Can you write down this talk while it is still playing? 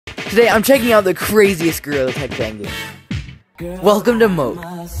Today I'm checking out the craziest gorilla tag fan game. Welcome to Moke.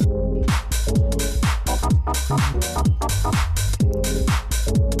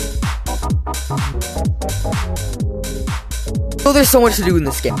 So there's so much to do in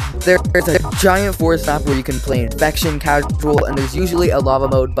this game. There's a giant forest map where you can play infection, casual, and there's usually a lava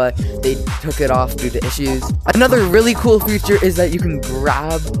mode, but they took it off due to issues. Another really cool feature is that you can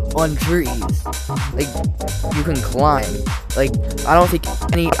grab on trees. Like, you can climb. Like, I don't think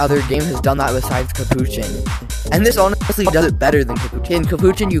any other game has done that besides Capuchin. And this honestly does it better than Capuchin. In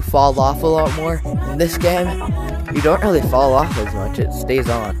Capuchin, you fall off a lot more. In this game, you don't really fall off as much. It stays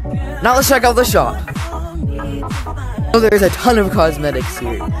on. Now let's check out the shop. So there's a ton of cosmetics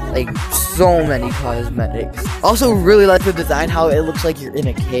here, like so many cosmetics. Also really like the design, how it looks like you're in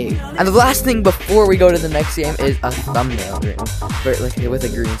a cave. And the last thing before we go to the next game is a thumbnail room, with a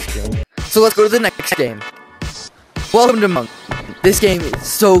green screen. So let's go to the next game. Welcome to Moke. This game is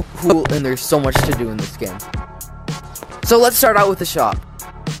so cool and there's so much to do in this game. So let's start out with the shop.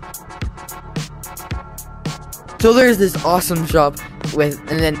 So there's this awesome shop with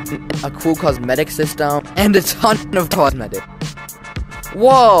a cool cosmetic system and a ton of cosmetics.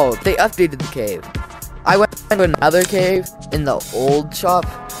 Whoa, they updated the cave. I went to another cave in the old shop,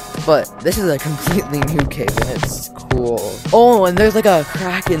 but this is a completely new cave and it's cool. Oh, and there's like a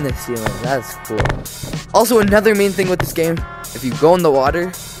crack in the ceiling. That's cool. Also, another main thing with this game, if you go in the water,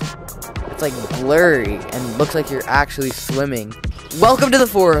 it's like blurry and looks like you're actually swimming. Welcome to the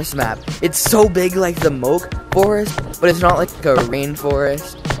forest map. It's so big like the Moke forest, but it's not like a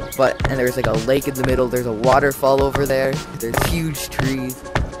rainforest. And there's like a lake in the middle, there's a waterfall over there, there's huge trees.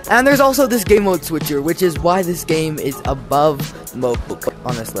 And there's also this game mode switcher, which is why this game is above Moke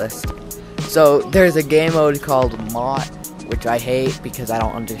on this list. So there's a game mode called Moke, which I hate because I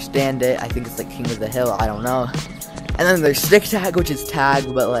don't understand it. I think it's like King of the Hill, I don't know. And then there's stick tag, which is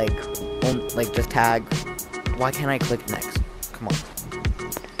tag, but like just tag. Why can't I click next? Come on.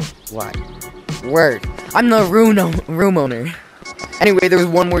 Why? Word. I'm the room owner. Anyway, there's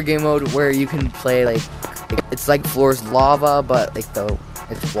one more game mode where you can play like it's like floor's lava, but like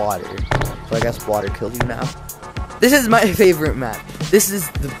it's water. So I guess water kills you now. This is my favorite map. This is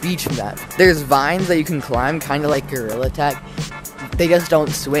the beach map. There's vines that you can climb, kind of like gorilla tag. They just don't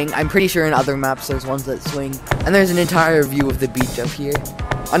swing. I'm pretty sure in other maps there's ones that swing. And there's an entire view of the beach up here.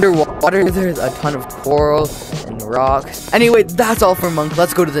 Underwater, there's a ton of coral and rocks. Anyway, that's all for Moke.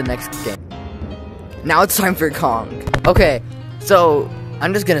 Let's go to the next game. Now it's time for Kong. Okay, so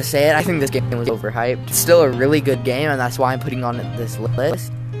I'm just gonna say it. I think this game was overhyped. It's still a really good game, and that's why I'm putting on this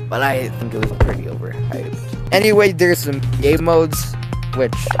list. But I think it was pretty overhyped. Anyway, there's some game modes,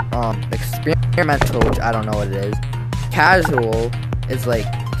 which experimental, which I don't know what it is. Casual is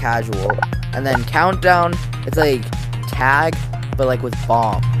like casual, and then countdown, it's like tag, but like with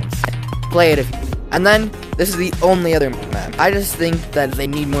bombs. Play it if you. And then this is the only other map. I just think that they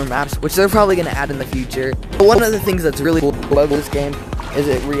need more maps, which they're probably gonna add in the future. But one of the things that's really cool about this game is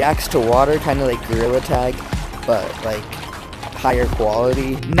it reacts to water, kind of like gorilla tag, but like higher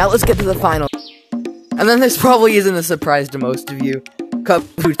quality. Now let's get to the final. And then this probably isn't a surprise to most of you.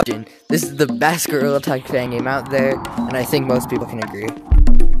 Capuchin. This is the best gorilla tag fan game out there, and I think most people can agree.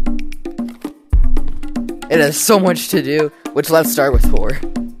 It has so much to do, which let's start with horror.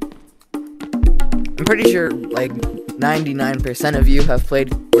 I'm pretty sure like 99% of you have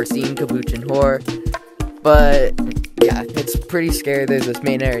played or seen Capuchin horror, but yeah, it's pretty scary. There's this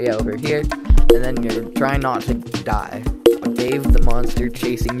main area over here, and then you're trying not to die. Dave the monster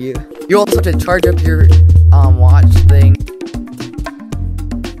chasing you. You also have to charge up your watch thing.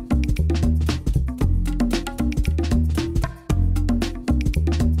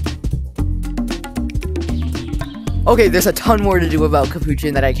 Okay, there's a ton more to do about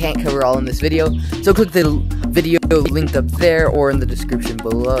Capuchin that I can't cover all in this video, so click the video linked up there or in the description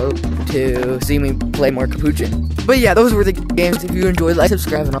below to see me play more Capuchin. But yeah, those were the games. If you enjoyed, like,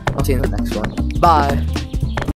 subscribe, and I'll see you in the next one. Bye!